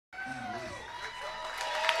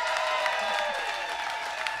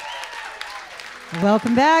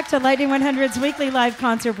Welcome back to Lightning 100's weekly live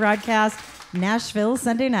concert broadcast, Nashville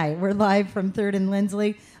Sunday Night. We're live from 3rd and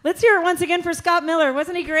Lindsley. Let's hear it once again for Scott Miller.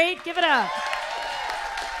 Wasn't he great? Give it up.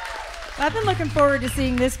 I've been looking forward to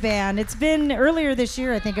seeing this band. It's been earlier this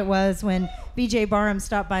year, I think it was, when BJ Barham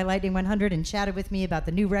stopped by Lightning 100 and chatted with me about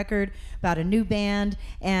the new record, about a new band,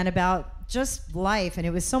 and about just life. And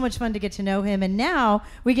it was so much fun to get to know him. And now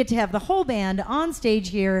we get to have the whole band on stage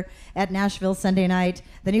here at Nashville Sunday Night.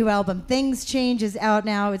 The new album, Things Change, is out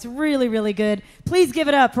now. It's really, really good. Please give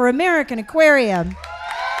it up for American Aquarium.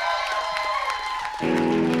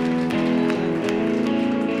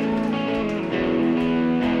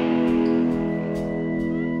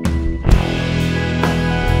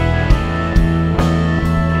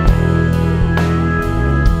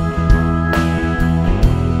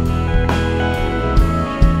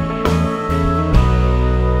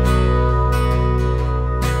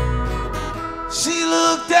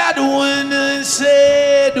 Out the window and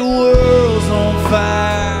said the world's on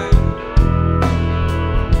fire.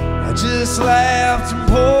 I just laughed and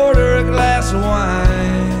poured her a glass of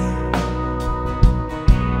wine.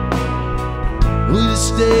 We just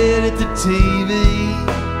stared at the TV,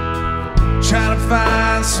 trying to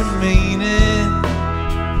find some meaning,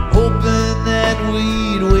 hoping that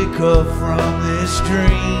we'd wake up from this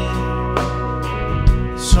dream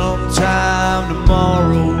sometime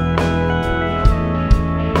tomorrow.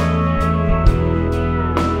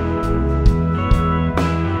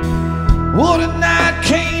 Well, the night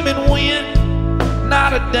came and went,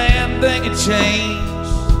 not a damn thing had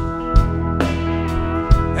changed.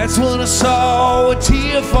 That's when I saw a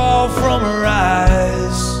tear fall from her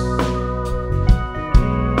eyes.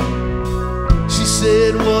 She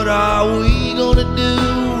said, what are we gonna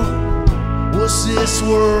do? What's this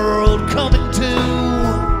world coming to?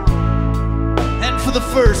 And for the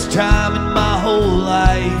first time in my whole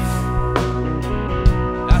life,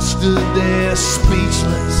 I stood there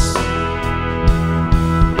speechless.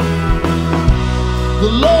 The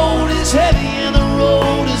load is heavy and the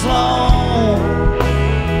road is long,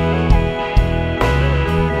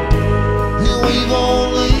 and we've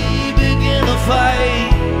only begun to fight.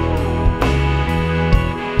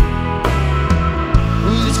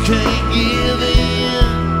 We just can't give in,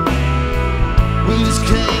 we just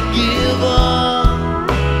can't give up.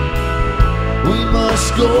 We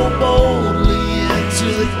must go boldly into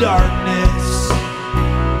the darkness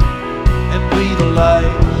and be the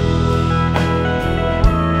light.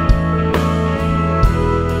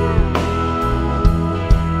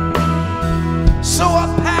 So I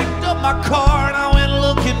packed up my car and I went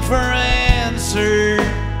looking for answers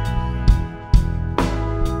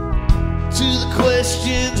to the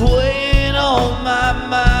questions weighing on my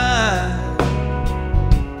mind.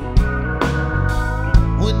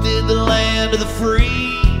 When did the land of the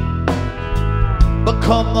free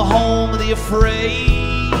become the home of the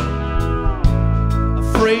afraid?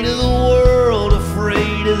 Afraid of the world,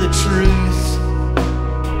 afraid of the truth,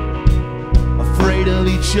 afraid of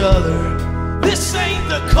each other. This ain't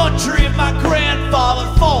the country my grandfather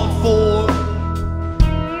fought for,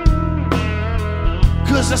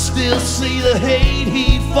 'cause I still see the hate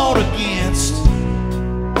he fought against.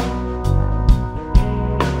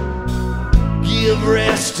 Give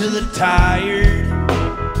rest to the tired,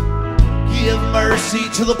 give mercy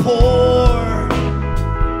to the poor,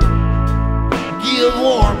 give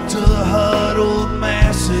warmth to the huddled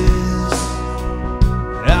masses,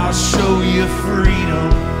 and I'll show you freedom.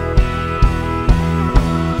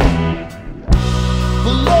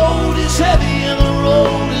 The load is heavy and the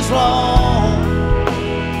road is long,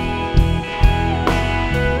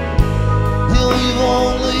 and we've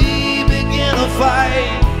only begun to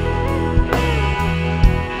fight.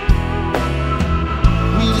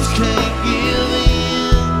 We just can't give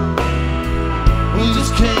in, we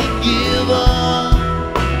just can't give up.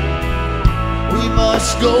 We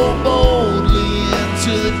must go boldly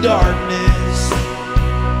into the darkness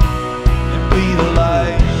and be the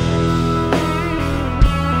light.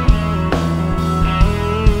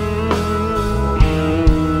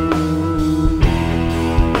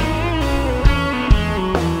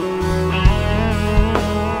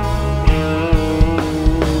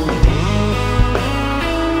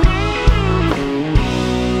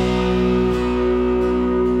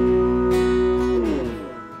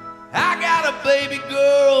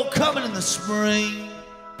 Spring,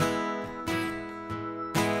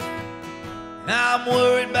 and I'm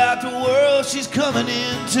worried about the world she's coming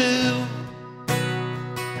into.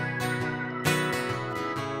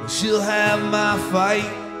 She'll have my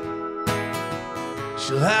fight,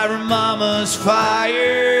 she'll have her mama's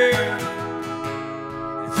fire.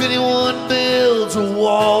 If anyone builds a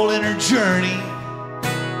wall in her journey,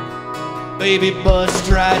 baby bust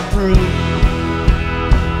right through.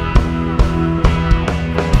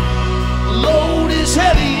 The load is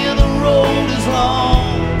heavy and the road is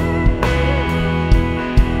long,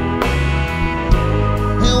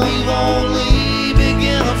 and we've only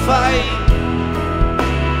begun to fight.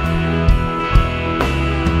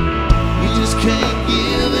 We just can't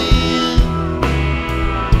give in,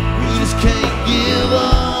 we just can't give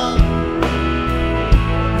up.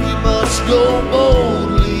 We must go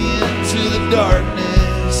boldly into the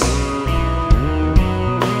darkness.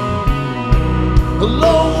 The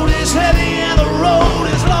load is heavy and the road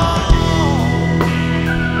is long,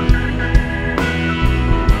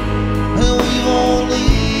 and we've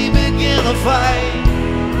only begun to fight.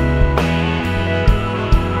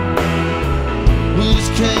 We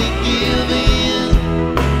just can't give in,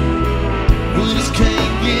 we just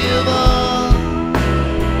can't give up.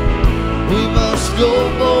 We must go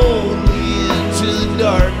boldly into the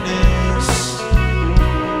darkness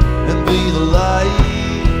and be the light.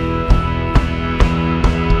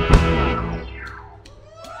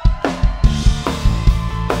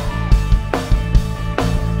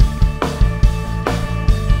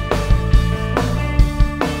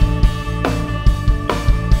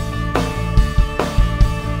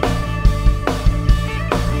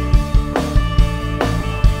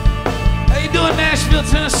 Nashville,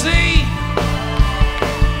 Tennessee.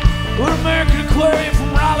 We're American Aquarium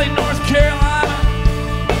from Raleigh, North Carolina.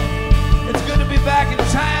 It's good to be back in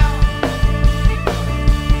town.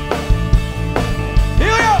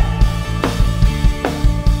 Here we go.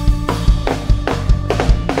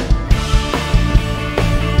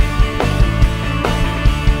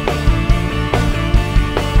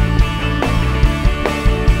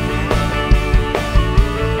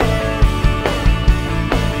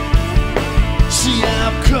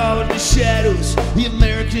 Caught in the shadows, the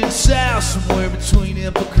American South, somewhere between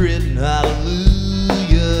hypocrite and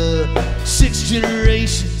hallelujah. 6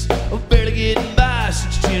 generations of barely getting by,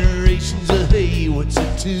 6 generations of hey, what's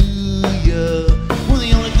it to ya? Well,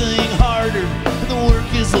 the only thing harder than the work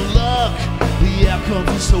is the luck. The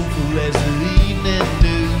outcome's as hopeful as the evening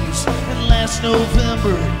news. And last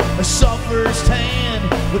November, I saw firsthand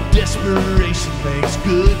what desperation makes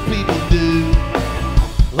good people do.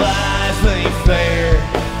 Life ain't fair.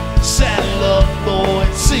 Saddle up, boy,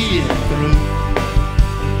 and see it through.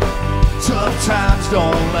 Tough times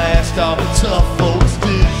don't last, all the tough folks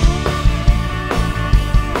do.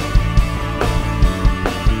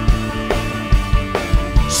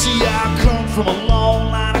 See, I come from a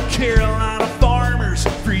long line of Carolina farmers.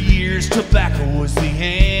 For years, tobacco was the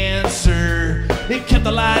answer. It kept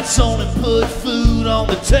the lights on and put food on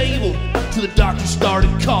the table, till the doctor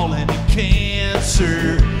started calling it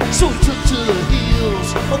cancer. So we took to the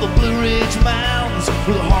hills of the Blue Ridge Mountains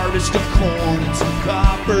for the harvest of corn and some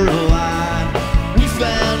copper line. We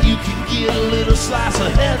found you can get a little slice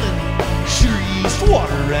of heaven, sure yeast,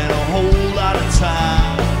 water, and a whole lot of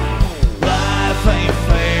time. Life ain't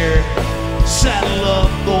fair. Saddle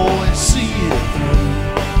up, boy, and see it through.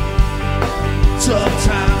 Tough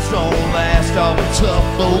times don't last, all the tough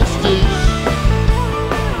folks do.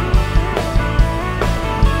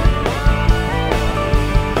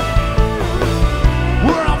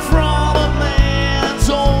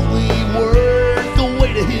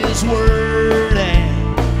 His word, and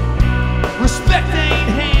respect ain't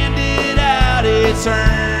handed out, it's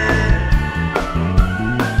earned.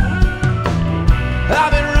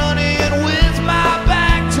 I've been running with my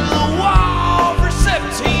back to the wall for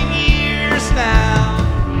 17 years now.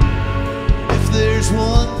 If there's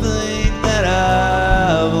one thing that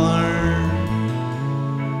I've learned,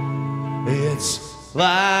 it's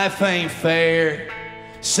life ain't fair.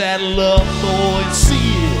 Saddle up, boy, and see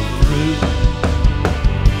it through.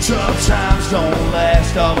 Tough times don't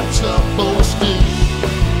last, all the tough folks do.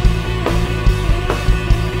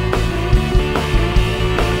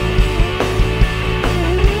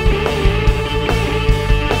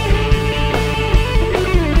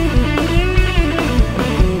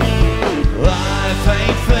 Life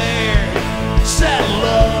ain't fair. Saddle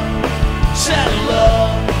up, saddle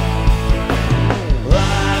up.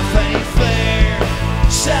 Life ain't fair.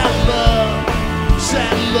 Saddle up,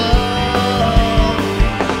 saddle up.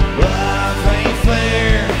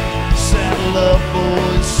 Up,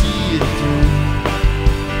 boys, see it through.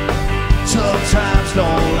 Tough times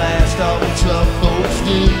don't last, all the tough folks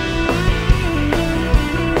do.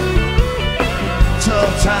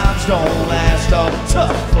 Tough times don't last, all the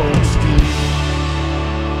tough folks do.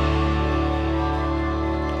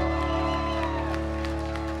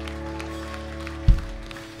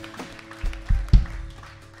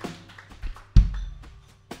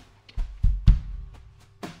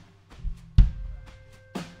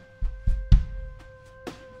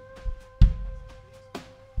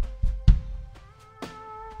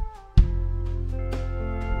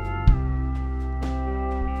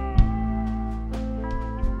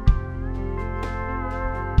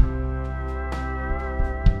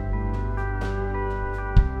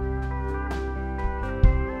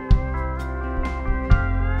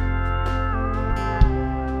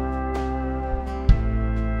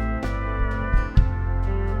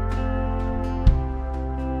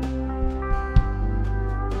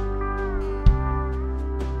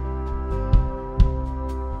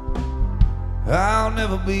 I'll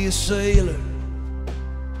never be a sailor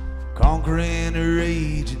conquering a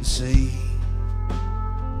raging sea.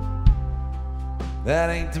 That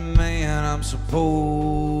ain't the man I'm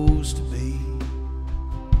supposed to be.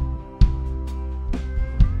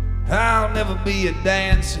 I'll never be a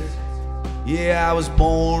dancer. Yeah, I was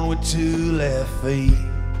born with two left feet.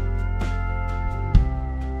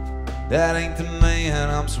 That ain't the man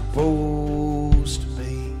I'm supposed to be.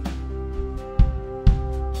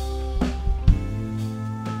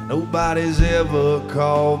 Nobody's ever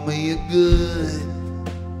called me a good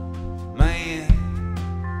man,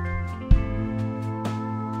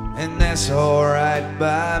 and that's alright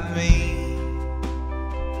by me.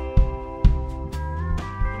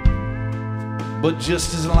 But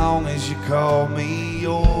just as long as you call me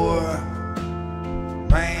your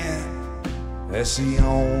man, that's the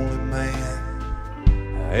only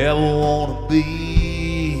man I ever wanna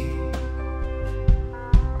be.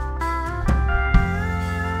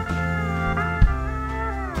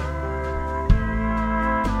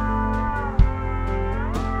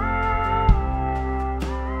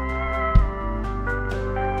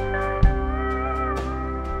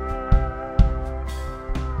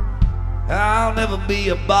 I'll never be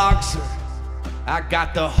a boxer. I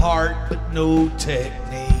got the heart but no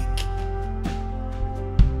technique.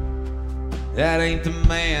 That ain't the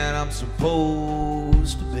man I'm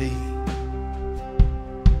supposed to be.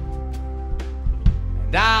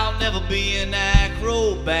 And I'll never be an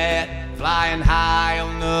acrobat flying high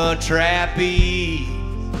on the trapeze.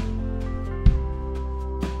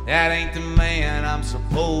 That ain't the man I'm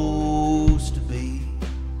supposed to be.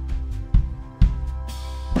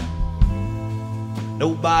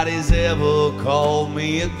 Nobody's ever called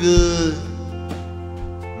me a good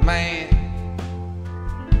man,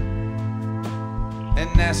 and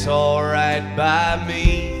that's alright by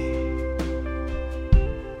me.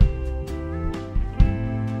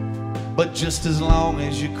 But just as long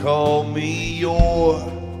as you call me your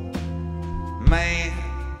man,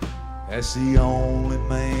 that's the only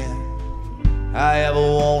man I ever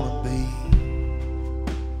wanna be.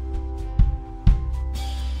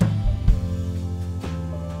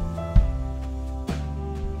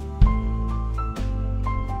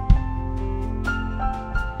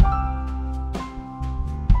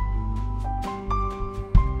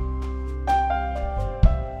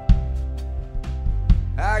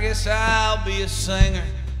 I guess I'll be a singer,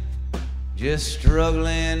 just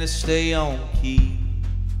struggling to stay on key.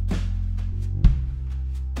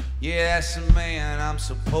 Yeah, that's the man I'm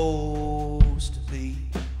supposed to be.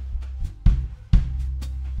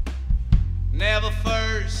 Never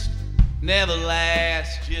first, never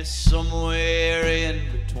last, just somewhere in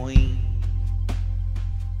between.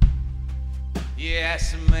 Yeah,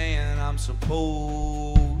 that's the man I'm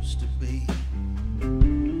supposed to be.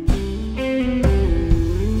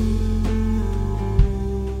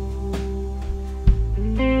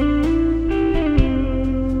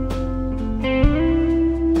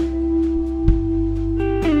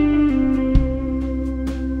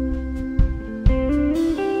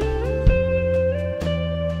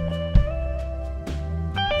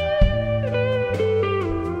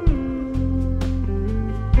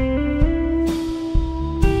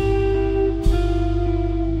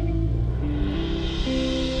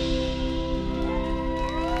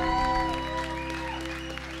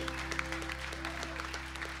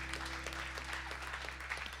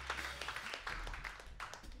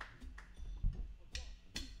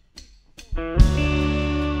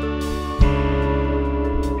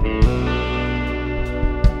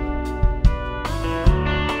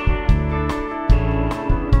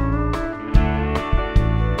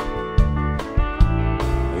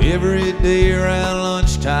 Every day around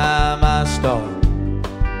lunchtime I start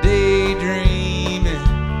daydreaming,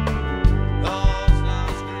 thoughts not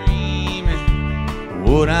screaming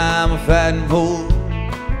what I'm fighting for.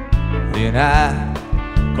 Then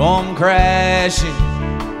I come crashing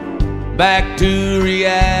back to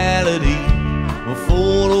reality,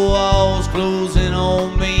 before the walls closing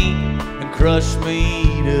on me and crush me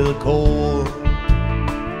to the core.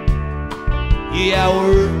 Yeah, I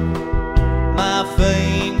work my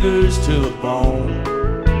fingers to a bone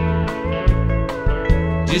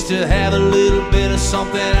just to have a little bit of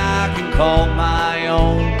something I can call my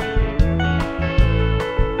own.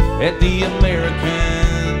 At the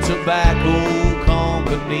American Tobacco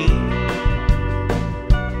Company,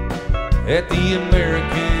 at the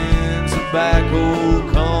American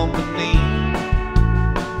Tobacco Company.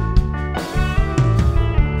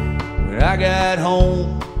 When I got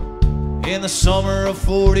home in the summer of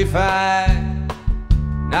 '45,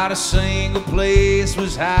 not a single place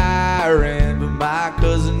was hiring, but my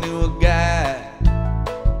cousin knew a guy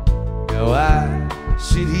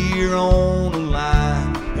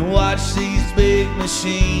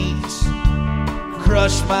machines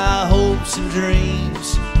crushed my hopes and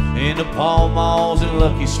dreams into Pall Malls and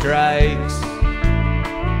Lucky Strikes.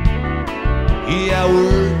 Yeah, I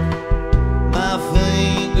worked my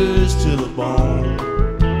fingers to the bone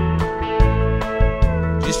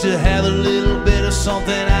just to have a little bit of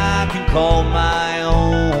something I can call my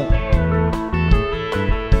own.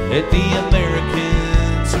 At the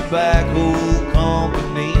American Tobacco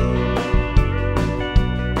Company,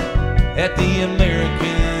 at the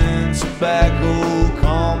American Tobacco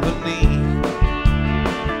Company.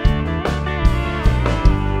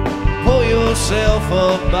 Pull yourself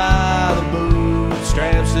up by the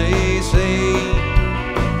bootstraps, they say.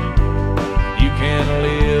 You can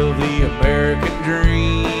live the American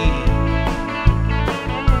dream.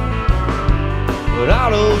 But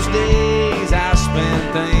all those days I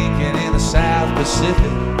spent thinking in the South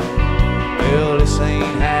Pacific, well, this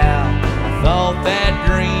ain't how I thought that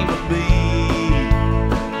dream would be.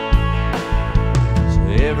 So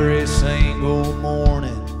every single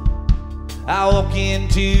morning I walk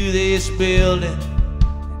into this building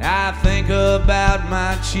and I think about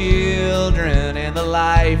my children and the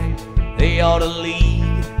life they ought to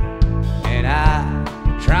lead. And I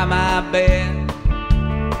try my best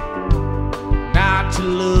not to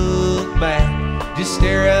look back, just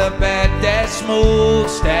stare up at that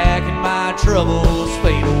smokestack and my troubles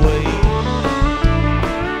fade away.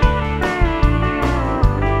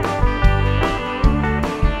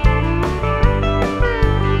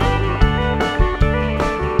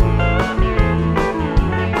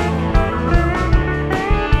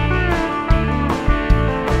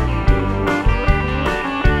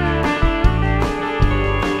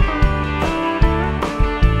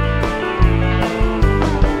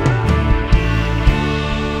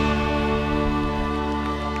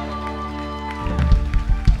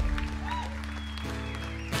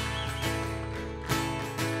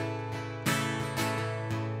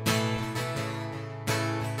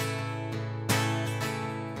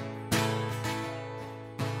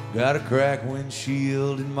 Got a cracked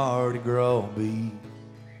windshield in Mardi Gras Beach,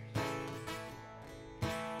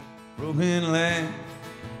 broken leg.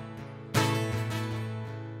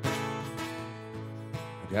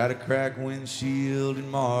 Got a cracked windshield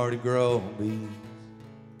in Mardi Gras Beach,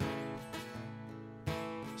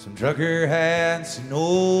 some trucker hats and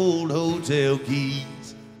old hotel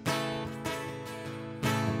keys.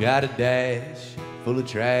 Got a dash full of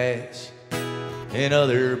trash and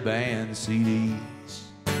other band CDs.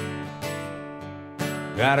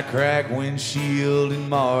 Got a cracked windshield in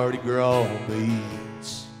Mardi Gras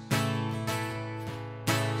Beach,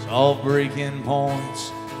 soft breaking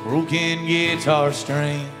points, broken guitar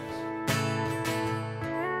strings.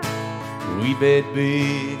 We bet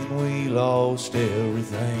big and we lost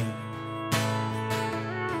everything.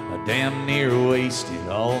 I damn near wasted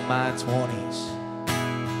all my 20s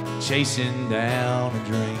chasing down a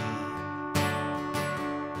dream.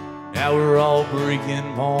 Now we're all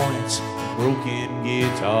breaking points, broken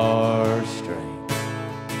guitar strings.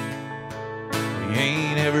 We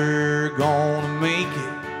ain't ever gonna make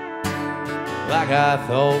it like I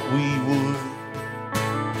thought we would.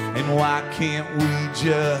 And why can't we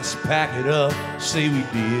just pack it up, say we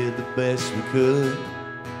did the best we could?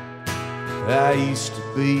 I used to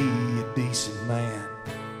be a decent man,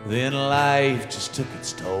 then life just took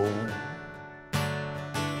its toll.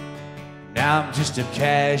 Now I'm just a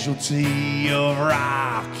casualty of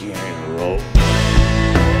rock and roll.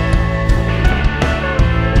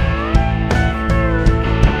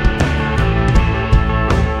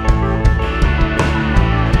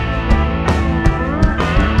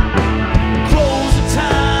 Close the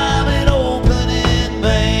time and opening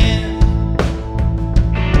band.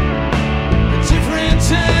 A different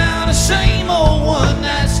town, the same old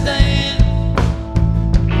one-night stand.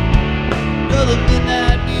 Another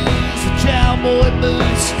midnight muse, cowboy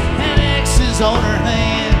boots and X's on her hand.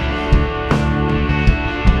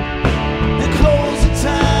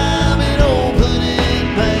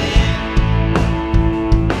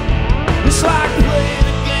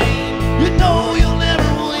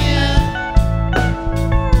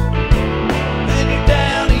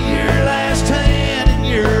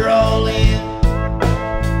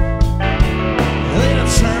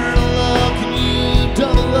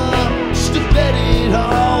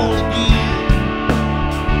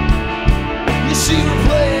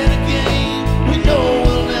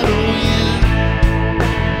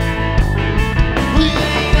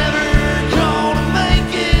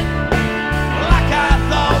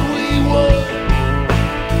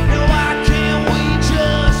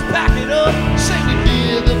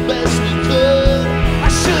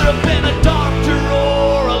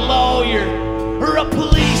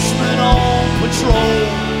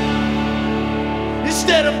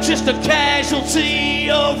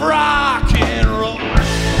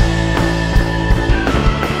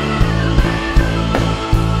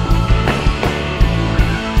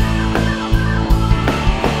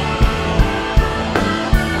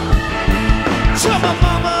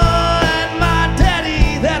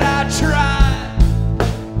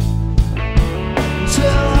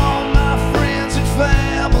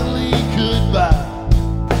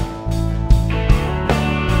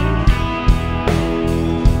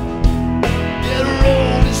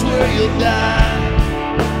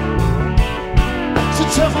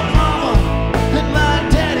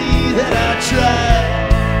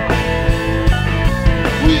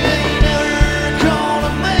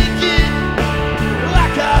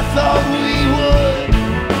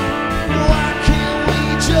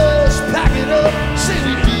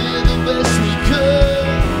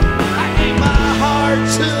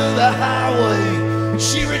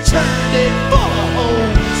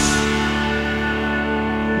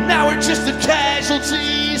 We're just the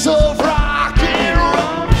casualties of rock and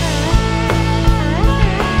roll.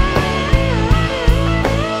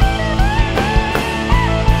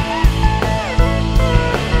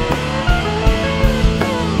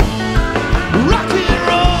 Rock and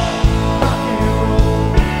roll,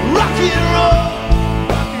 rock and roll,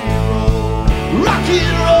 rock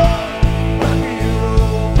and roll,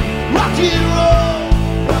 rock and roll, rock and roll.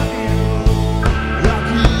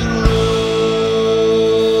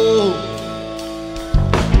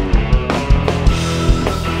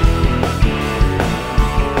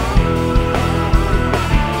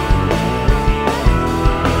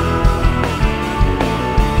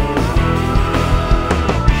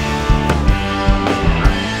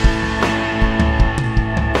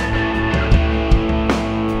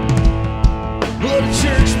 Well, the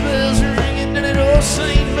church bells are ringing down at old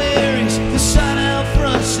St. Mary's. The sign out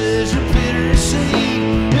front says repent or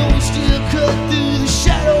receive. And we still cut through the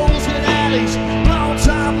shadows and alleys, long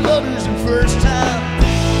time lovers and first time.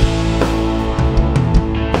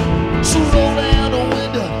 So roll down the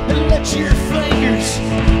window and let your fingers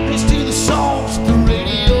dance to the songs the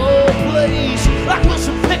radio plays. Like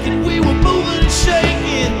Wilson Pickett, we were moving and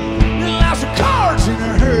shaking. And lots of cards in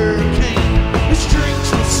a hurricane. It's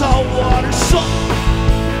drinks and saltwater salt.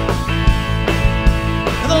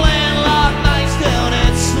 And the landlocked nights down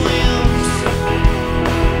at Slim's,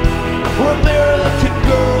 where American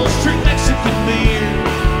girls drink Mexican beer.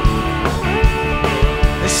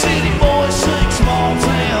 And city boys sing small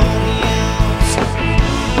town hymns.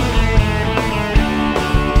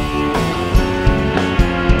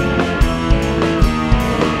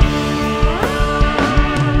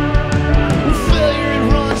 Well, failure it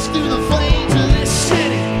runs through the veins of this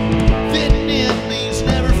city. Fitting in means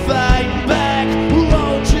never fighting back. We're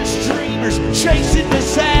all just dreamers chasing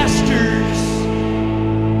disasters,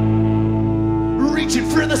 reaching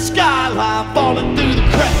for the skyline, falling through the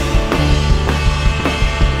cracks.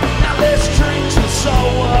 Now let's drink to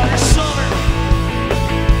saltwater summer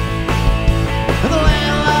and the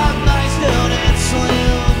landlocked nights down at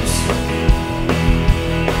Slim's,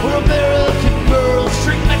 where American girls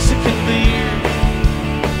drink Mexican beer.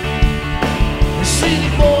 And city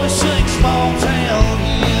boys sing small town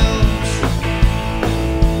hymns.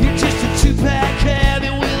 You're just a two-pack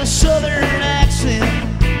habit with a southern accent.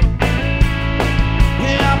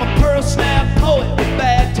 Yeah, I'm a pearl snap poet with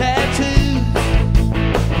bad tattoos.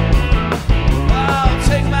 Oh,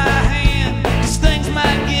 take my hand, 'cause things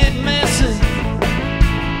might get messy.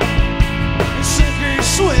 And sink or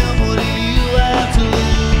swim, what do you have to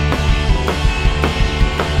lose?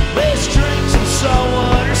 Let's drink some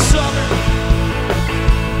saltwater summer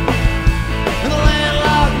and the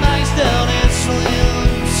landlocked nights down at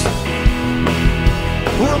Slim's,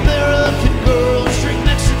 where American girls drink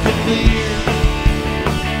Mexican beer.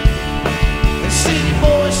 And city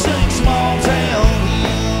boys sing small town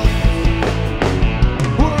hymns,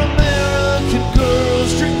 where American girls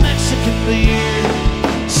drink Mexican beer.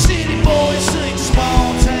 City boys sing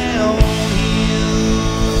small town hymns.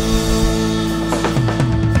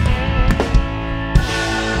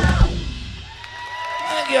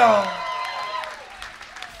 Thank y'all.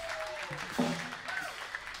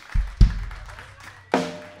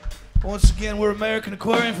 Once again, we're American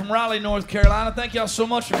Aquarium from Raleigh, North Carolina. Thank y'all so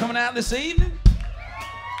much for coming out this evening.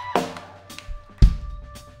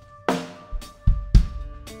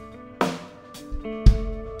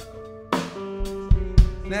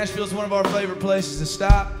 Nashville's one of our favorite places to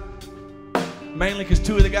stop, mainly because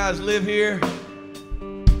two of the guys live here.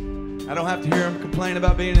 I don't have to hear them complain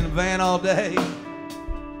about being in a van all day.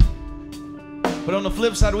 But on the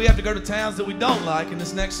flip side, we have to go to towns that we don't like, and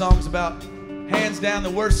this next song is about hands down the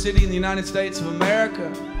worst city in the United States of America.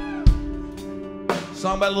 A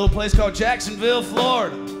song about a little place called Jacksonville,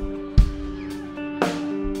 Florida.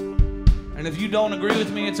 And if you don't agree with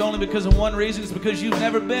me, it's only because of one reason. It's because you've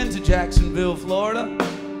never been to Jacksonville, Florida.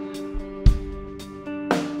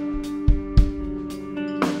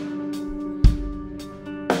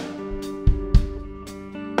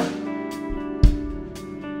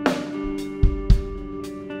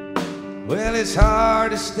 Well, it's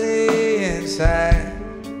hard to stay inside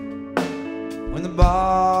when the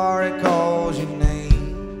bar it calls your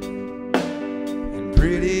name, and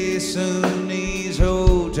pretty soon these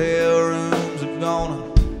hotel rooms are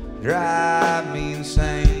gonna drive me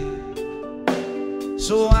insane.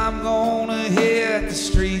 So I'm gonna hit the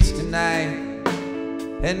streets tonight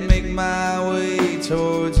and make my way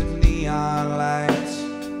towards the neon lights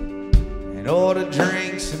and order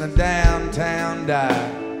drinks in a downtown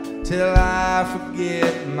dive till I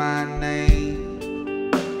forget my name.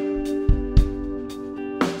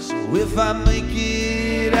 So if I make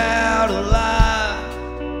it out alive,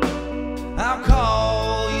 I'll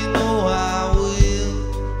call, you know I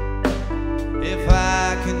will, if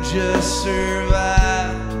I can just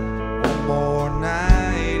survive one more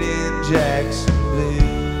night in Jacksonville.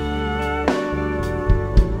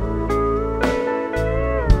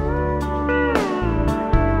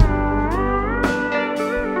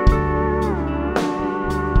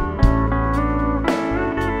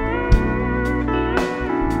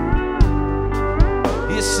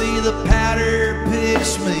 The powder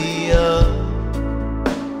picks me up,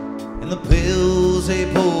 and the pills they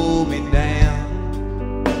pull me down.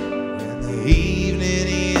 When the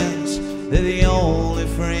evening ends, they're the only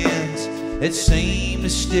friends that seem to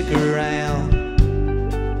stick around.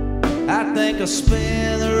 I think I'll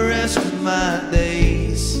spend the rest of my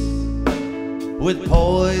days with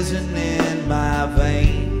poison in my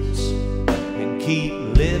veins and keep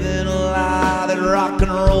living a lie that rock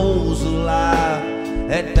and roll's alive,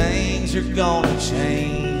 that things are gonna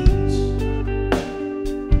change.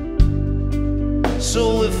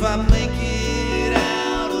 So if I make it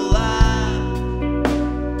out alive,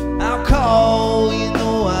 I'll call, you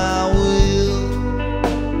know I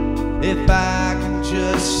will, if I can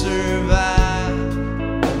just survive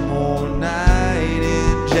one more night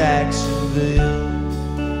in Jacksonville.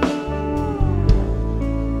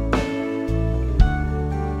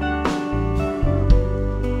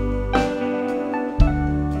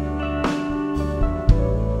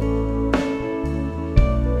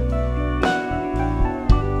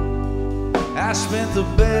 I spent the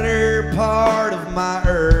better part of my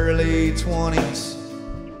early 20s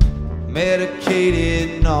medicated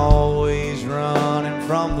and always running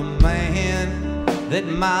from the man that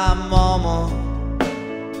my mama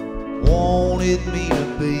wanted me to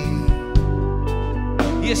be.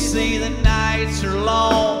 You see, the nights are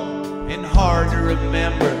long and hard to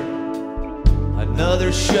remember.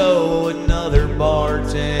 Another show, another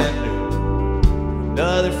bartender,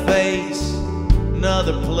 another face,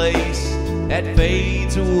 another place that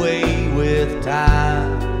fades away with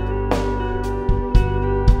time.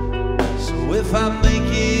 So if I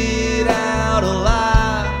make it out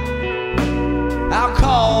alive, I'll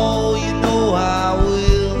call, you know I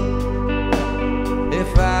will,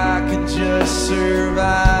 if I can just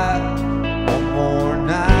survive one more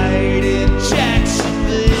night in Jacksonville.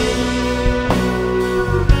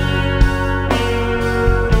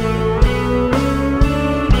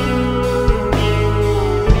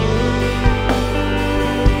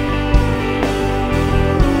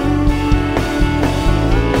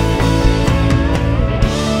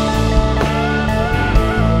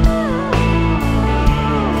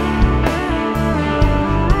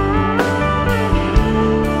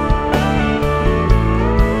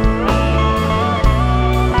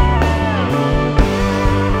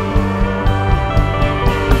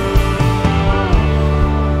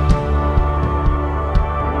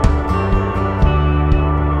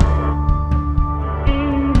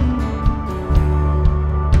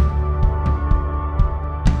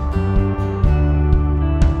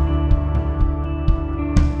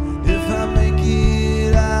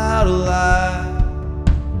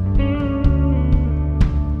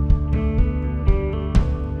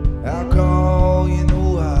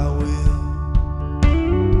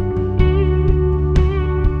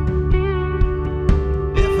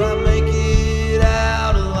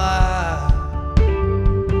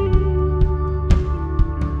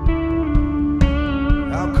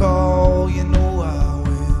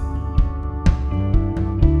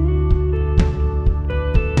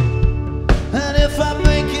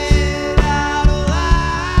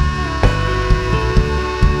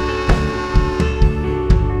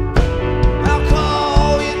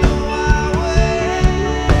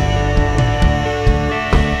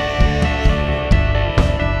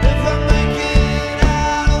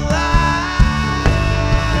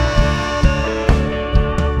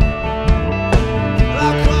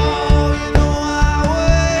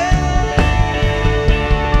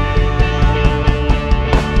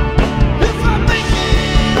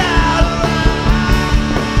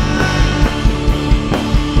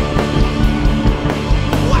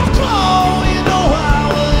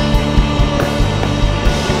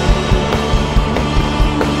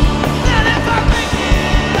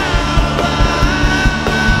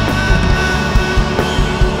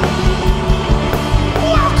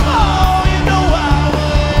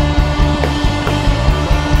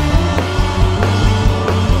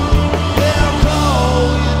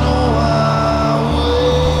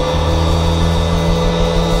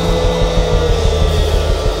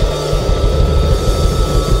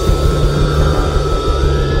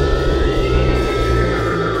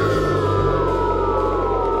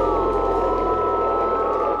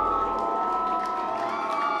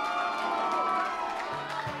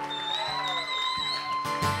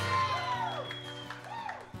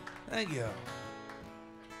 you go.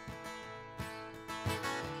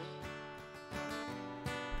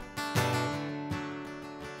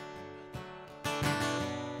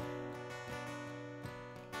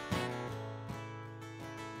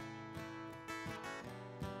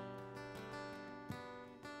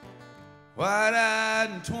 Wide-eyed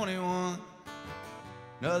and 21,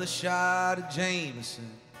 another shot of Jameson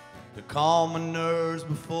to calm my nerves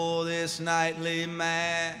before this nightly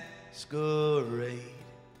masquerade.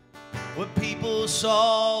 What people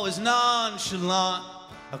saw was nonchalant,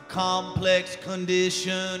 a complex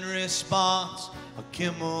condition response, a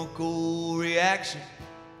chemical reaction,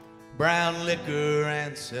 brown liquor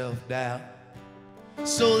and self-doubt.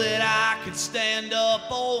 So that I could stand up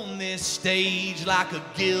on this stage like a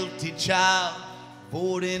guilty child,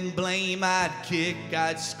 avoiding blame. I'd kick,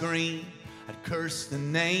 I'd scream, I'd curse the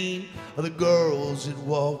name of the girls that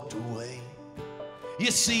walked away. You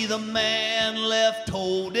see, the man left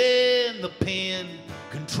holding the pen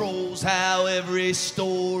controls how every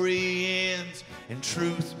story ends, and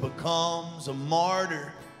truth becomes a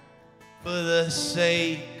martyr for the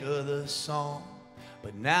sake of the song.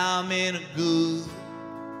 But now I'm in a good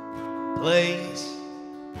place.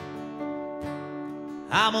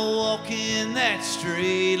 I'm a walking that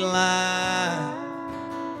straight line.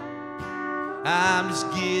 I'm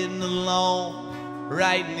just getting along,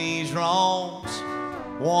 righting these wrongs,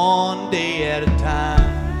 one day at a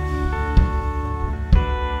time.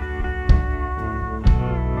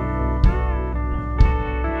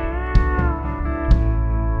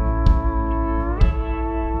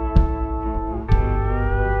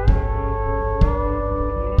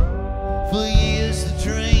 For years the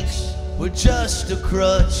drinks were just a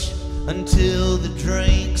crutch, until the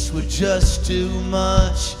drinks were just too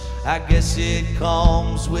much. I guess it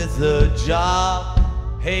comes with the job.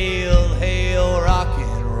 Hail, hail, rock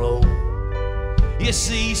and roll. You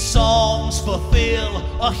see, songs fulfill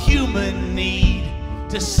a human need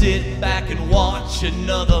to sit back and watch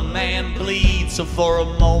another man bleed. So for a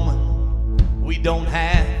moment, we don't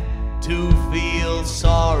have to feel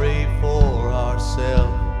sorry for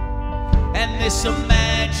ourselves. And this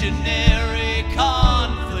imaginary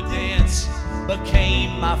confidence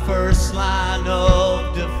became my first line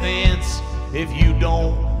of defense. If you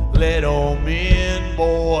don't let 'em in,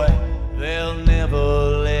 boy, they'll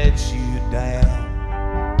never let you down.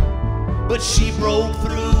 But she broke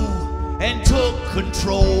through and took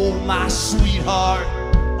control, my sweetheart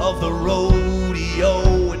of the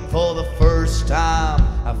rodeo. And for the first time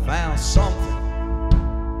I found something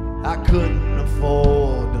I couldn't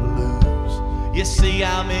afford to lose. You see,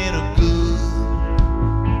 I'm in a good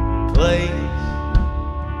place.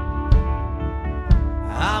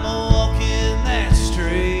 I'm a walking that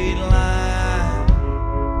straight line.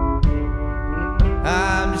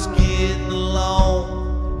 I'm just getting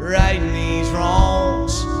along, righting these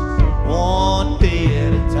wrongs, one day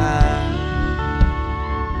at a time.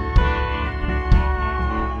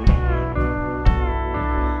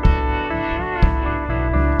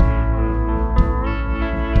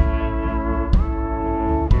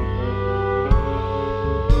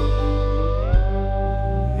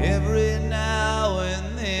 Every now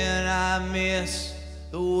and then I miss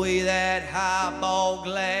the way that highball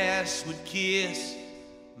glass would kiss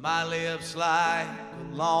my lips like a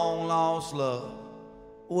long lost love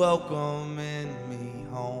welcoming me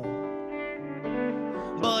home.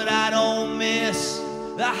 But I don't miss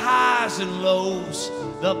the highs and lows,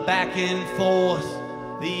 the back and forth,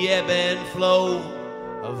 the ebb and flow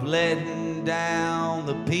of letting down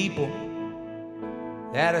the people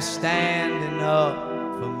that are standing up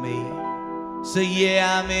for me. So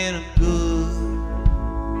yeah, I'm in a good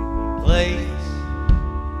place.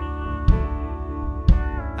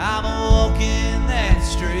 I'm walking that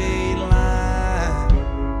straight line.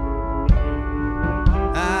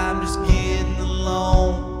 I'm just getting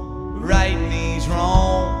along, righting these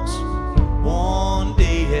wrongs, one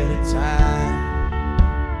day at a time.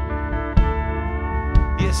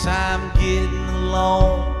 Yes, I'm getting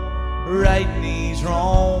along, righting these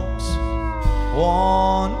wrongs,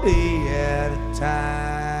 one day at a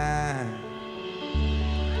time.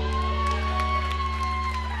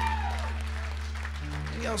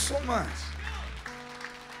 Thank y'all so much.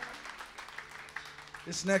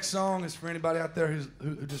 This next song is for anybody out there who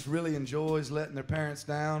just really enjoys letting their parents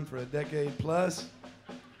down for a decade plus.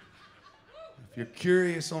 If you're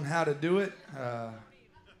curious on how to do it,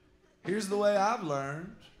 here's the way I've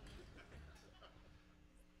learned.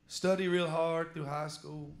 Study real hard through high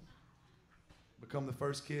school. Become the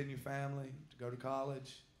first kid in your family to go to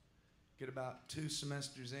college. Get about 2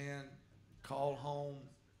 semesters in. Call home.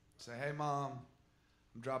 Say, hey, Mom,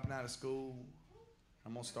 I'm dropping out of school.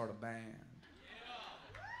 I'm gonna start a band.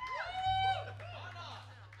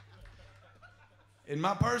 In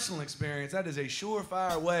my personal experience, that is a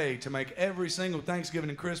surefire way to make every single Thanksgiving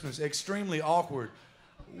and Christmas extremely awkward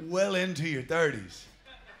well into your 30s.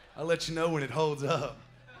 I'll let you know when it holds up.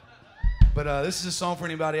 But this is a song for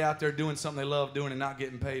anybody out there doing something they love doing and not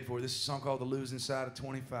getting paid for. This is a song called The Losing Side of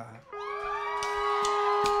 25.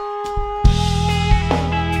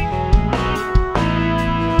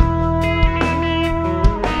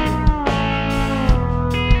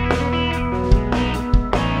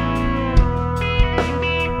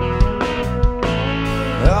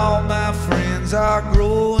 All my friends are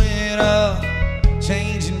growing up,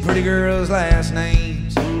 changing pretty girls' last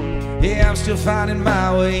names. Yeah, I'm still finding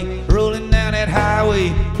my way, rolling down that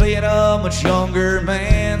highway, playing a much younger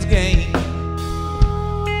man's game.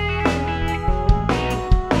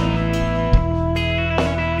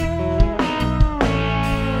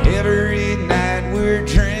 Every night we're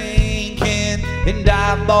drinking in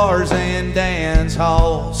dive bars and dance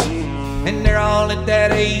halls. And they're all at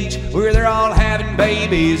that age where they're all having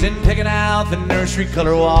babies and picking out the nursery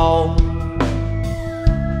color wall.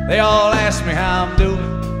 They all ask me how I'm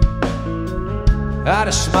doing. I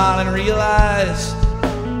just smile and realize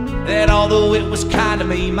that although it was kind to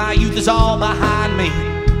me, my youth is all behind me.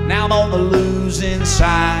 Now I'm on the losing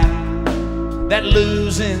side, that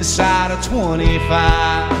losing side of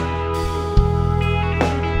 25.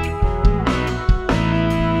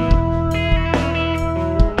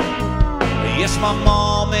 Yes, my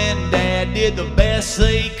mom and dad did the best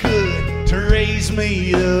they could to raise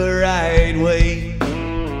me the right way.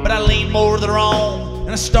 But I leaned more to the wrong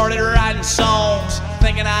and I started writing songs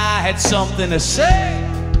thinking I had something to say.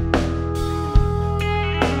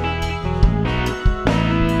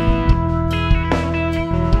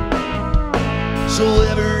 So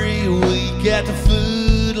every week at the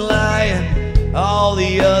Food Lion, all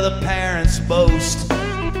the other parents boast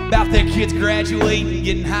about their kids graduating,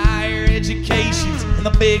 getting higher educations, and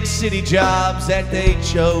the big city jobs that they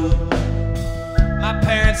chose. My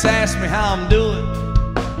parents ask me how I'm doing.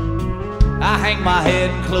 I hang my head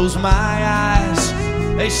and close my eyes.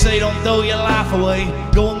 They say don't throw your life away,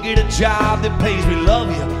 go and get a job that pays. We love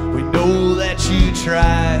you, we know that you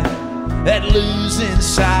tried. That losing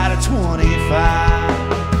side of 25.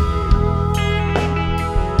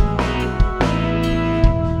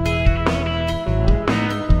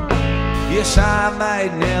 Yes, I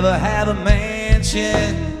might never have a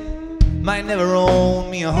mansion, might never own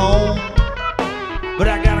me a home, but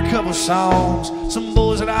I got a couple songs, some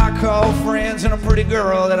boys that I call friends, and a pretty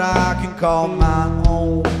girl that I can call my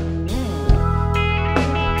own.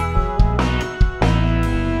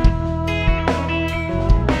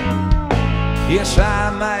 Yes, I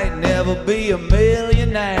might never be a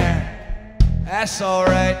millionaire, that's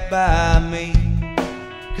alright by me.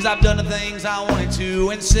 'Cause I've done the things I wanted to,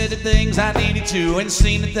 and said the things I needed to, and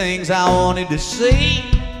seen the things I wanted to see.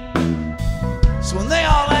 So when they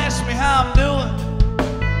all ask me how I'm doing,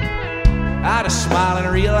 I just smile and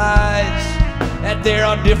realize that there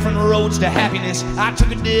are different roads to happiness. I took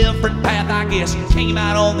a different path, I guess, and came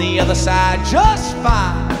out on the other side just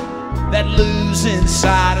fine. That losing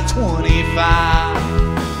side of 25.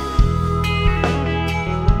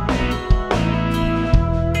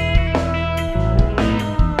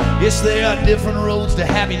 Yes, there are different roads to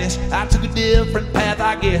happiness. I took a different path,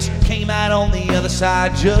 I guess. Came out on the other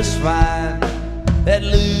side just fine. That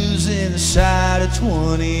losing side of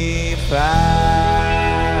 25.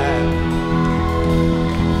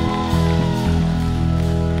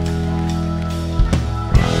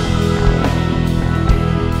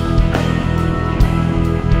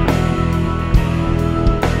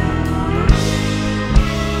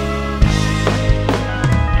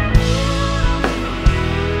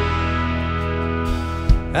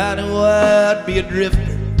 I knew I'd be a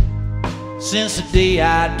drifter since the day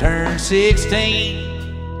I turned 16.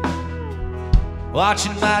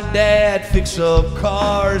 Watching my dad fix up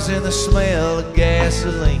cars and the smell of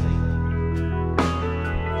gasoline.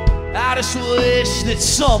 I just wish that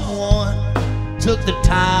someone took the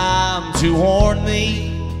time to warn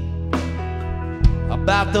me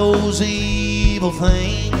about those evil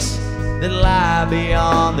things that lie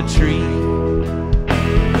beyond the tree.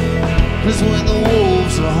 'Cause when the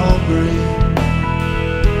wolves are hungry,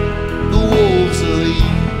 the wolves will eat.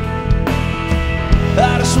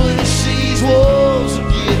 I just wish these wolves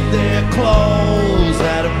would get their claws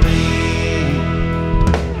out of me.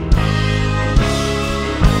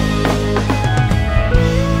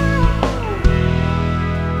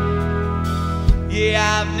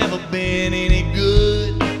 Yeah, I've never been any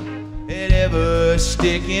good at ever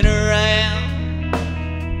sticking around,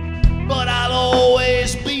 but I'll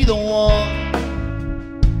always be the one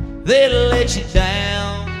that'll let you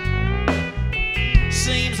down.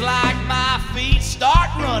 Seems like my feet start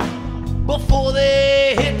running before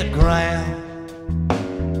they hit the ground.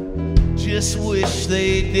 Just wish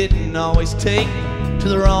they didn't always take me to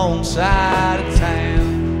the wrong side of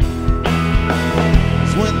town.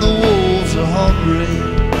 'Cause when the wolves are hungry,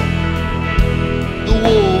 the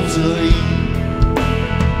wolves will eat.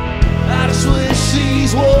 I just wish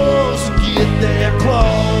these wolves would get their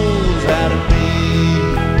claws out of me.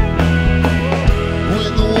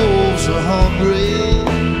 When the wolves are hungry,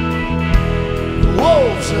 the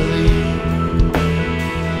wolves will eat.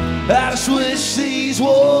 I just wish these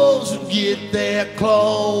wolves would get their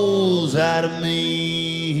claws out of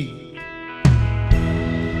me.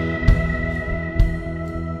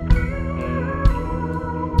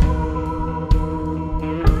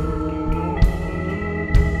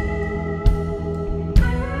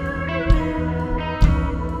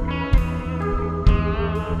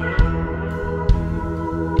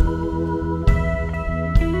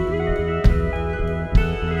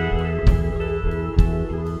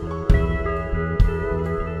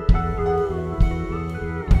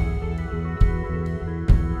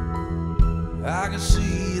 I can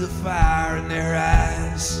see the fire in their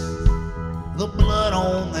eyes, the blood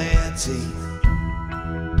on their teeth,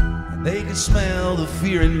 and they can smell the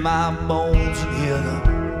fear in my bones and hear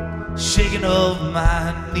the shaking of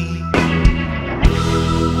my knees.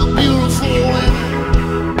 The beautiful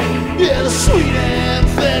women, yeah, the sweet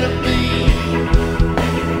amphetamine.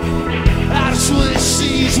 I just wish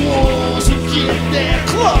these wolves would get their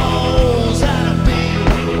claws out of me.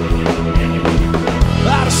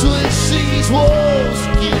 I just wish these wolves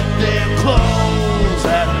would get their claws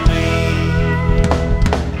out of me.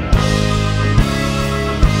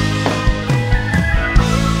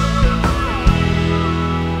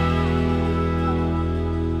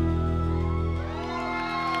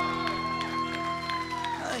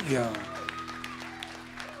 Thank you.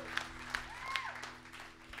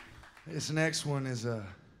 This next one is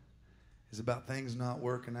about things not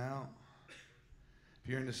working out. If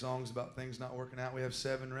you're into songs about things not working out, we have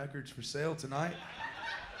 7 records for sale tonight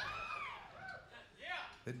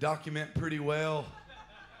that document pretty well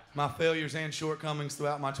my failures and shortcomings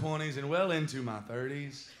throughout my 20s and well into my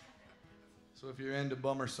 30s. So if you're into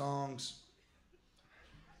bummer songs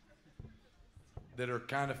that are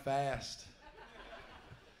kind of fast,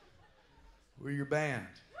 we're your band.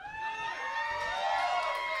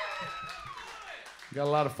 Got a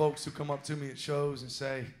lot of folks who come up to me at shows and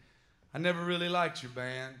say, I never really liked your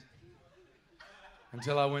band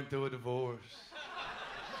until I went through a divorce.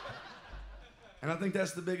 And I think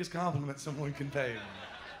that's the biggest compliment someone can pay me.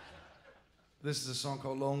 This is a song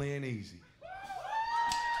called Lonely Ain't Easy.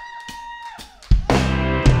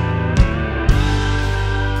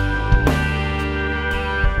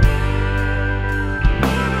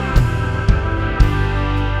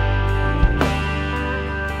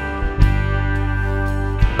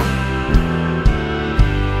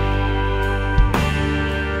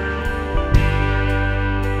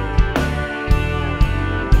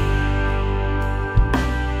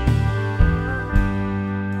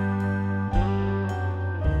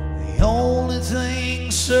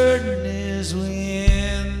 Certain is we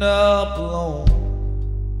end up alone.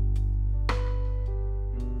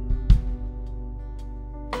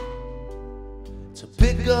 To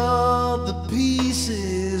pick up the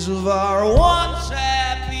pieces of our once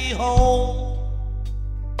happy home.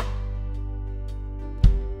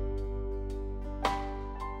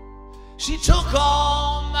 She took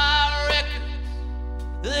all my records,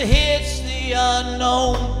 the hits, the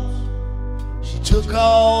unknowns. She took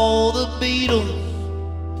all the Beatles.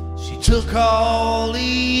 She took all the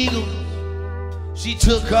Eagles, she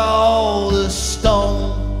took all the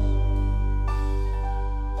Stones.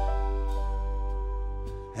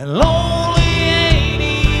 And lonely ain't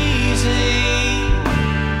easy,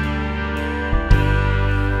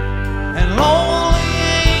 and lonely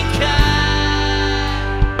ain't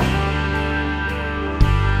kind,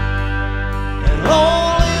 and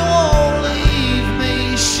lonely won't leave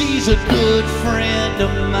me, she's a good friend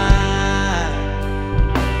of mine.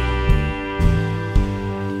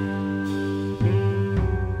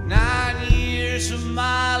 9 years of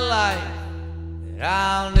my life that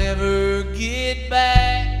I'll never get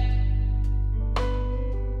back.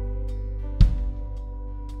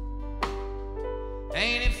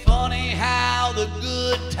 Ain't it funny how the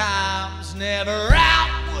good times never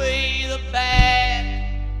outweigh the bad?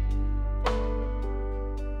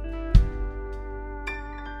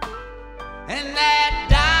 And that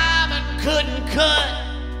diamond couldn't cut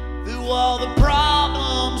through all the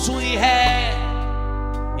problems we had.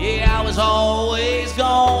 was always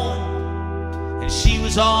gone, and she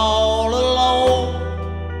was all alone,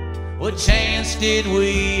 what chance did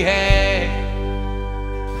we have?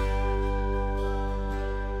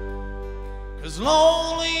 'Cause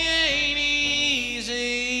lonely ain't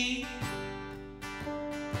easy,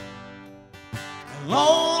 and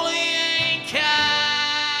lonely ain't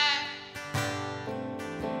kind,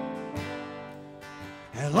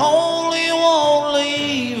 and lonely won't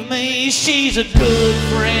leave me. She's a good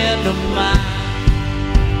friend of mine.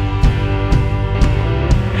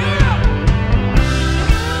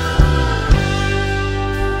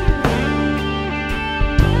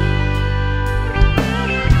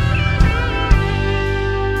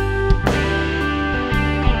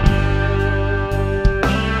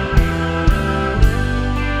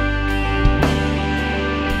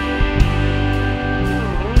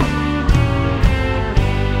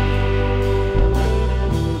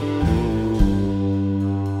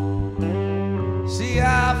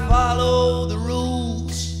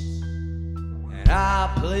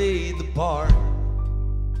 Part.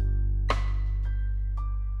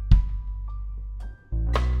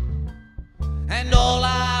 And all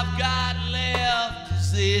I've got left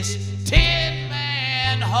is this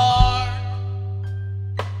 10-man heart.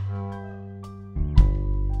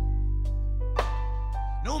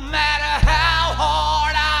 No matter how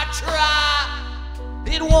hard I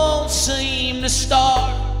try, it won't seem to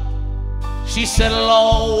start. She said, I'll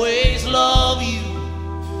always love you.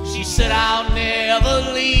 She said, I'll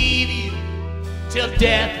never leave you till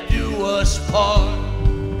death do us part.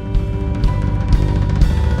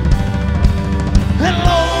 And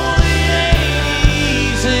lonely ain't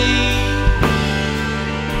easy,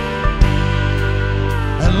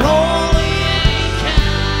 and lonely ain't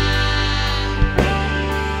kind,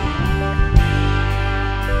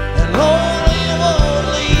 and lonely won't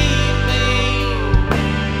leave me,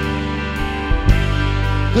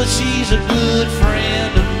 'cause she's a good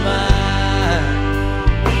friend of mine.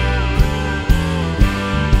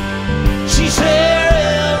 She's here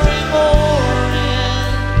every morning.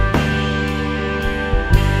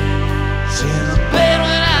 She's in the bed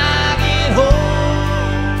when I get home.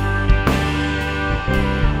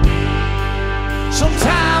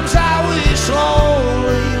 Sometimes I wish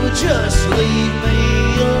lonely would just leave me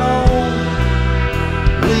alone.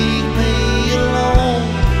 Leave me alone.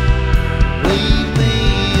 Leave me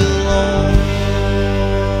alone.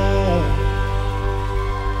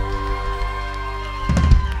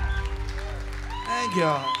 Thank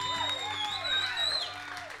y'all.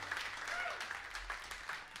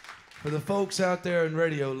 For the folks out there in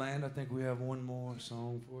Radio Land, I think we have one more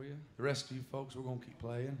song for you. The rest of you folks, we're going to keep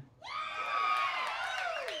playing.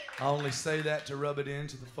 I only say that to rub it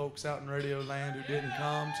into the folks out in Radio Land who didn't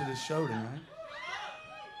come to the show tonight.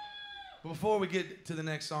 But before we get to the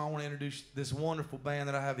next song, I want to introduce this wonderful band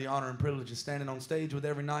that I have the honor and privilege of standing on stage with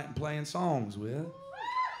every night and playing songs with.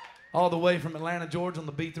 All the way from Atlanta, Georgia, on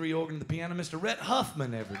the B3 organ and the piano, Mr. Rhett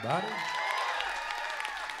Huffman, everybody.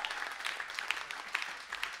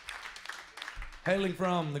 Hailing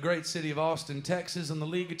from the great city of Austin, Texas, on the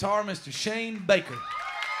lead guitar, Mr. Shane Baker.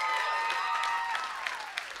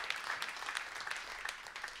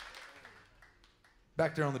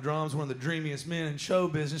 Back there on the drums, one of the dreamiest men in show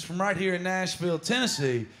business, from right here in Nashville,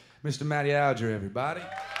 Tennessee, Mr. Matty Alger, everybody.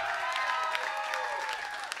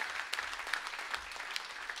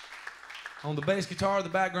 On the bass guitar, the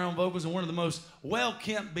background vocals, and one of the most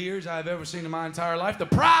well-kempt beards I've ever seen in my entire life, the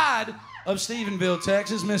pride of Stephenville,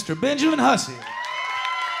 Texas, Mr. Benjamin Hussey.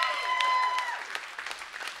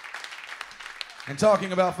 And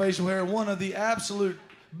talking about facial hair, one of the absolute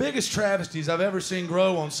biggest travesties I've ever seen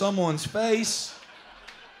grow on someone's face.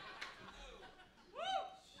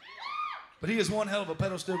 But he is one hell of a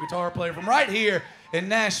pedal steel guitar player from right here in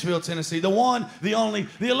Nashville, Tennessee. The one, the only,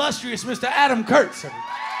 the illustrious Mr. Adam Kurtz.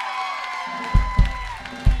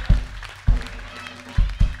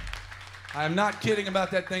 I am not kidding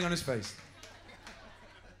about that thing on his face.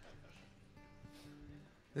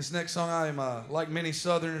 This next song, I am, like many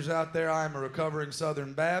Southerners out there, I am a recovering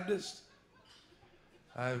Southern Baptist.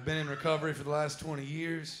 I've been in recovery for the last 20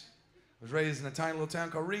 years. I was raised in a tiny little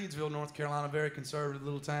town called Reedsville, North Carolina, a very conservative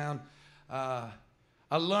little town. I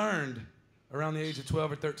learned around the age of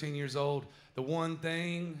 12 or 13 years old, the one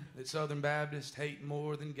thing that Southern Baptists hate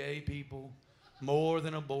more than gay people, more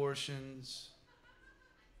than abortions,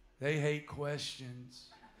 they hate questions.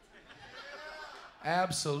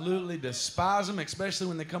 Absolutely despise them, especially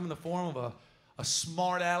when they come in the form of a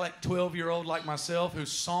smart aleck 12-year-old like myself who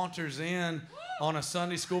saunters in on a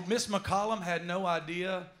Sunday school. Miss McCollum had no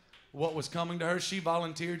idea what was coming to her. She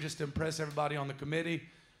volunteered just to impress everybody on the committee.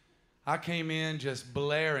 I came in just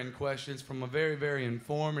blaring questions from a very, very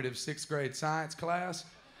informative 6th grade science class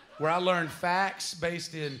where I learned facts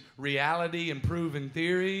based in reality and proven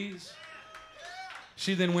theories.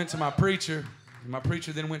 She then went to my preacher. My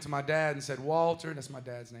preacher then went to my dad and said, Walter, that's my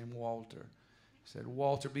dad's name, Walter. He said,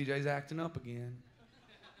 Walter, BJ's acting up again.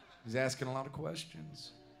 He's asking a lot of questions.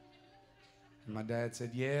 And my dad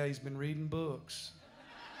said, yeah, he's been reading books.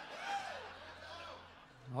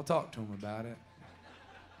 I'll talk to him about it.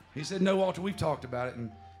 He said, no, Walter, we've talked about it,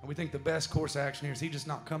 and we think the best course of action here is he just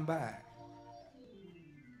not come back.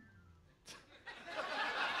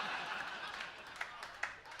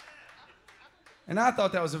 And I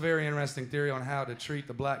thought that was a very interesting theory on how to treat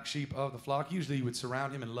the black sheep of the flock. Usually you would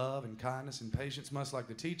surround him in love and kindness and patience, much like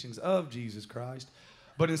the teachings of Jesus Christ.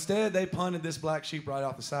 But instead, they punted this black sheep right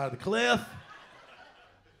off the side of the cliff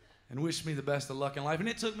and wished me the best of luck in life. And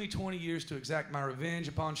it took me 20 years to exact my revenge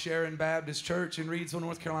upon Sharon Baptist Church in Reidsville,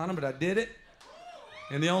 North Carolina, but I did it.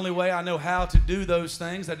 And the only way I know how to do those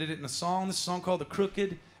things, I did it in a song. This is a song called The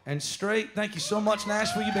Crooked and Straight. Thank you so much,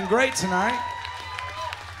 Nashville. You've been great tonight.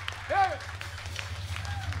 Yeah.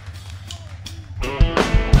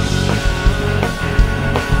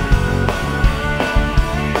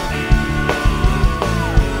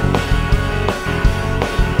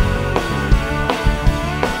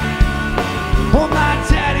 Well, my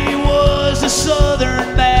daddy was a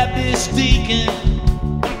Southern Baptist deacon.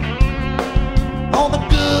 On the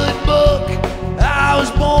good book, I was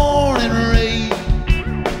born and raised.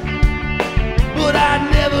 But I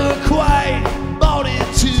never quite bought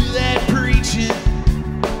into that preaching.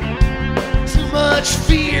 Too much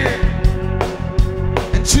fear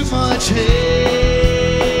and too much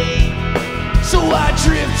hate. So I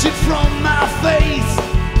drifted from my faith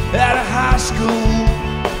out of high school.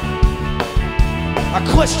 I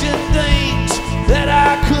questioned things that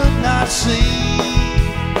I could not see.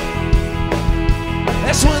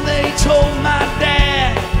 That's when they told my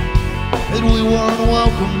dad that we weren't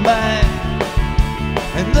welcome back,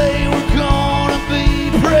 and they were gonna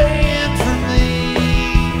be praying for me.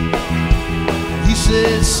 He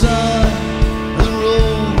said, son, the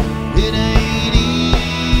road, it ain't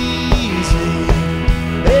easy.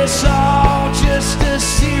 It's all just a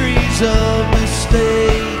series of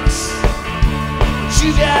mistakes. You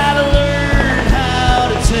gotta learn how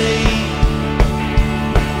to take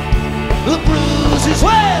the bruises,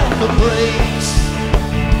 well, the breaks,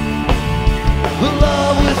 the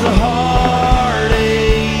love with the heartaches,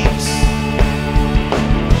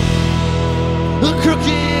 the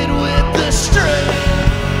crooked with the straight.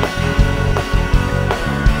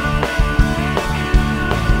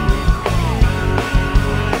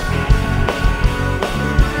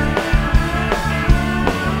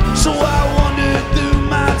 So I wandered through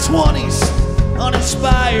my 20s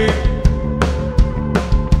uninspired.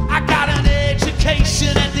 I got an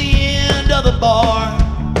education at the end of the bar,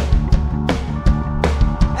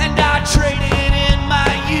 and I traded in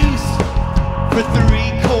my youth for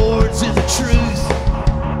 3 chords and the truth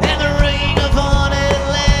and the ring of an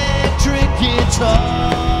electric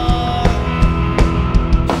guitar.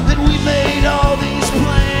 Then we made all these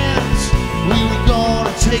plans. We were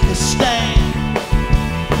gonna take a stand,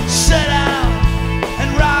 set out and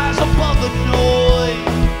rise above the noise.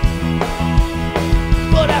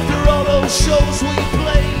 But after all those shows we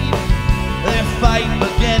played, their fight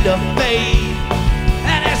began to fade.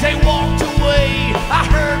 And as they walked away, I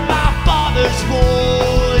heard my father's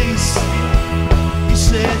voice. He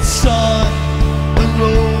said, son, the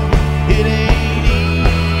road, it ain't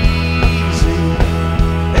easy.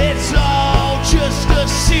 It's all just a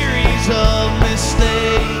series of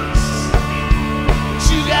mistakes.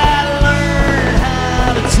 You gotta learn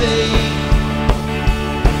how to take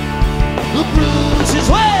the bruises,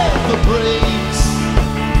 well, the breaks,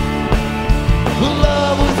 the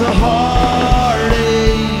love with the heartaches,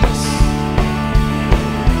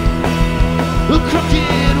 the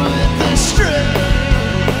crooked with the straight.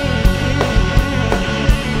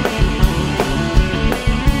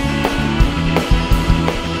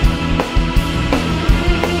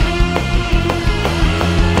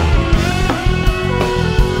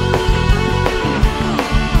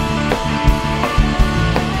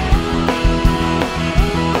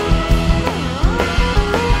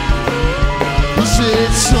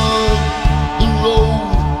 Said, son, the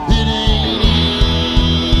road, it ain't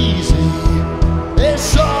easy.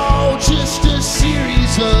 It's all just a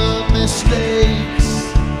series of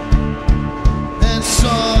mistakes. And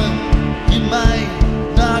son, you might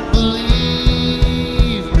not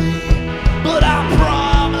believe me, but I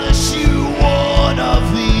promise you one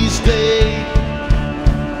of these days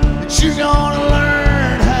that you're gonna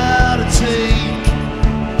learn how to take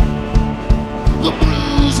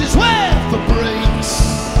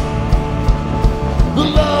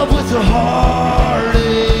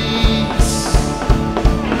heartaches,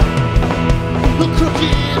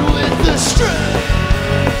 crooked with the straight.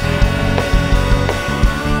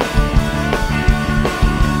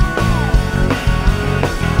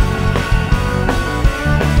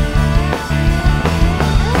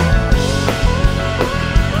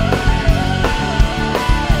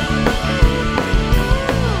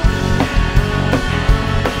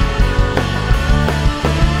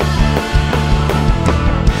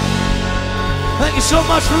 Thank you so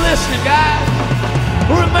much for listening, guys.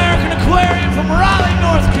 We're American Aquarium from Raleigh,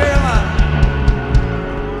 North Carolina.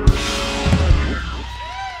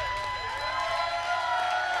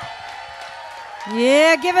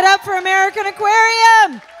 Yeah, give it up for American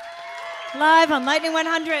Aquarium. Live on Lightning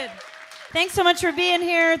 100. Thanks so much for being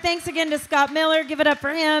here. Thanks again to Scott Miller. Give it up for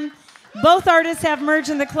him. Both artists have merch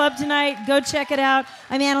in the club tonight. Go check it out.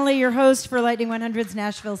 I'm Annalee, your host for Lightning 100's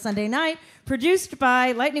Nashville Sunday Night, produced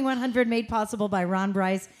by Lightning 100, made possible by Ron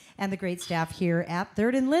Bryce and the great staff here at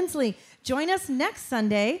 3rd and Lindsley. Join us next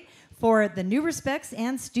Sunday for the New Respects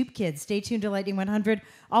and Stoop Kids. Stay tuned to Lightning 100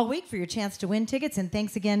 all week for your chance to win tickets. And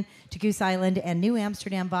thanks again to Goose Island and New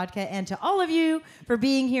Amsterdam Vodka, and to all of you for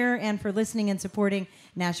being here and for listening and supporting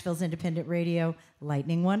Nashville's independent radio,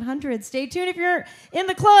 Lightning 100. Stay tuned if you're in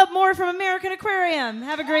the club. More from American Aquarium.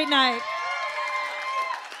 Have a great night.